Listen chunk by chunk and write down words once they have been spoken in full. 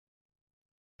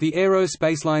The Aero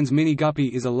Spacelines Mini Guppy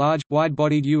is a large,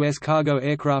 wide-bodied U.S. cargo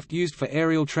aircraft used for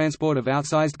aerial transport of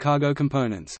outsized cargo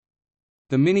components.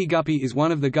 The Mini Guppy is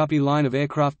one of the Guppy line of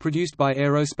aircraft produced by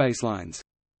Aero Spacelines.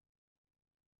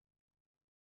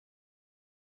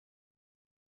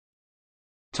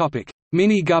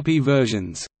 Mini Guppy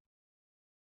versions.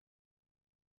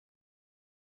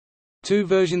 Two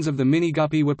versions of the Mini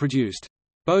Guppy were produced.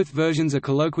 Both versions are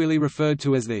colloquially referred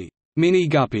to as the Mini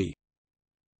Guppy.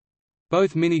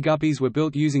 Both Mini Guppies were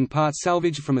built using parts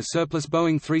salvaged from a surplus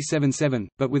Boeing 377,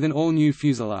 but with an all-new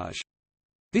fuselage.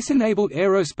 This enabled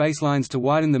Aero Spacelines to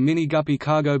widen the Mini Guppy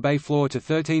cargo bay floor to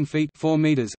 13 feet 4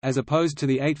 meters, as opposed to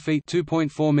the 8 feet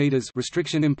 2.4 meters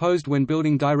restriction imposed when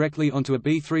building directly onto a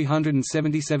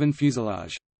B-377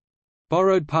 fuselage.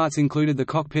 Borrowed parts included the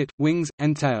cockpit, wings,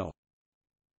 and tail.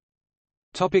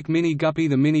 Mini Guppy.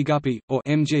 The Mini Guppy, or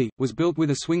MG, was built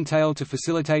with a swing tail to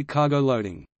facilitate cargo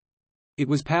loading. It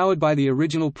was powered by the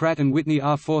original Pratt & Whitney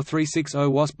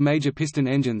R4360 Wasp major piston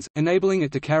engines, enabling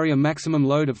it to carry a maximum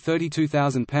load of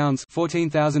 32,000 pounds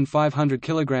 (14,500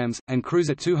 kilograms) and cruise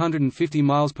at 250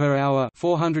 miles per hour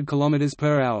 (400 kilometers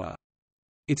per hour).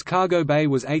 Its cargo bay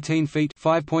was 18 feet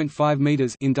 (5.5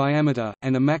 meters) in diameter,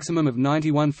 and a maximum of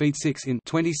 91 feet 6 in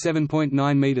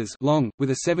 (27.9 meters) long,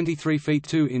 with a 73 feet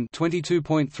 2 in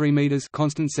 (22.3 meters)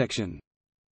 constant section.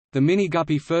 The Mini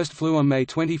Guppy first flew on May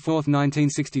 24,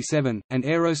 1967, and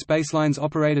Aero Spacelines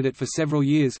operated it for several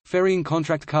years, ferrying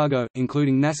contract cargo,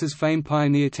 including NASA's famed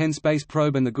Pioneer 10 space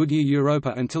probe and the Goodyear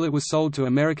Europa, until it was sold to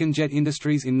American Jet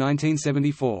Industries in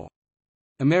 1974.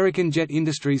 American Jet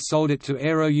Industries sold it to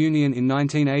Aero Union in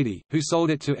 1980, who sold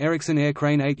it to Erickson Air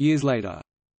Crane 8 years later.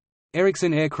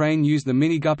 Erickson Air Crane used the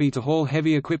Mini Guppy to haul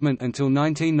heavy equipment until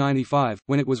 1995,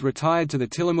 when it was retired to the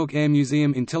Tillamook Air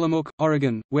Museum in Tillamook,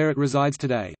 Oregon, where it resides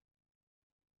today.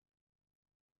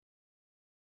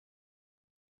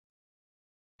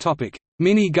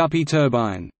 Mini Guppy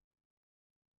turbine.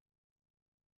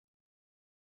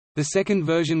 The second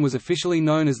version was officially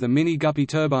known as the Mini Guppy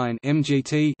Turbine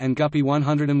 (MGT) and Guppy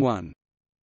 101.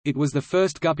 It was the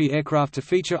first Guppy aircraft to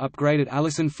feature upgraded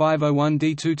Allison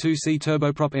 501D22C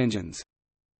turboprop engines.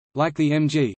 Like the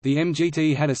MG, the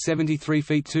MGT had a 73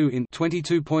 feet 2 in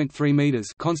 (22.3 meters)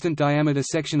 constant diameter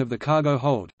section of the cargo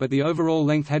hold, but the overall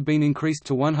length had been increased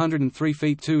to 103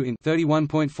 feet 2 in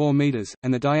 (30.4 meters),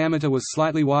 and the diameter was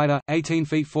slightly wider, 18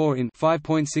 feet 4 in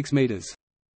 (5.6 meters).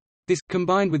 This,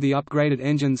 combined with the upgraded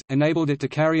engines, enabled it to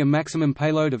carry a maximum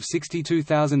payload of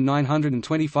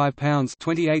 62,925 pounds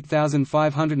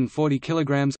 (28,540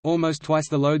 kilograms), almost twice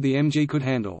the load the MG could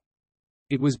handle.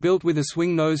 It was built with a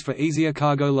swing nose for easier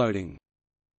cargo loading.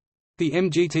 The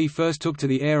MGT first took to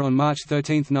the air on March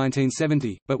 13,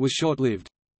 1970, but was short-lived.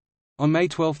 On May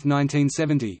 12,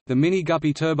 1970, the Mini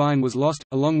Guppy turbine was lost,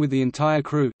 along with the entire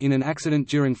crew, in an accident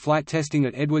during flight testing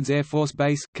at Edwards Air Force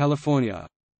Base, California.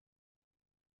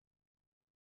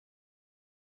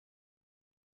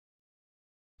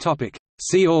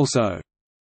 See also: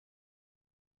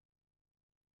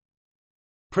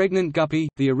 Pregnant Guppy,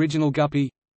 the original Guppy;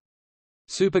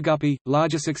 Super Guppy,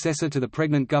 larger successor to the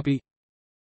Pregnant Guppy;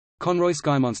 Conroy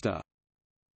Skymonster.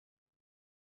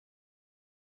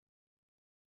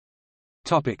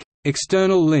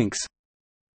 External links.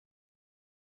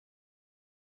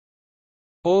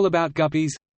 All about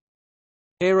Guppies.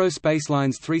 Aero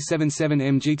Spacelines 377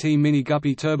 MGT Mini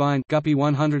Guppy Turbine Guppy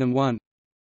 101.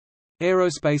 Aero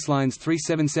Spacelines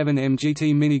 377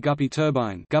 MGT Mini Guppy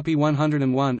Turbine Guppy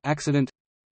 101 accident.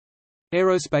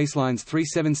 Aero Spacelines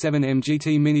 377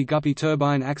 MGT Mini Guppy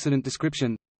Turbine accident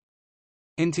description.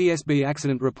 NTSB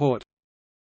accident report.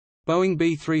 Boeing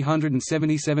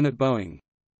B-377 at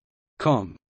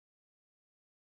Boeing.com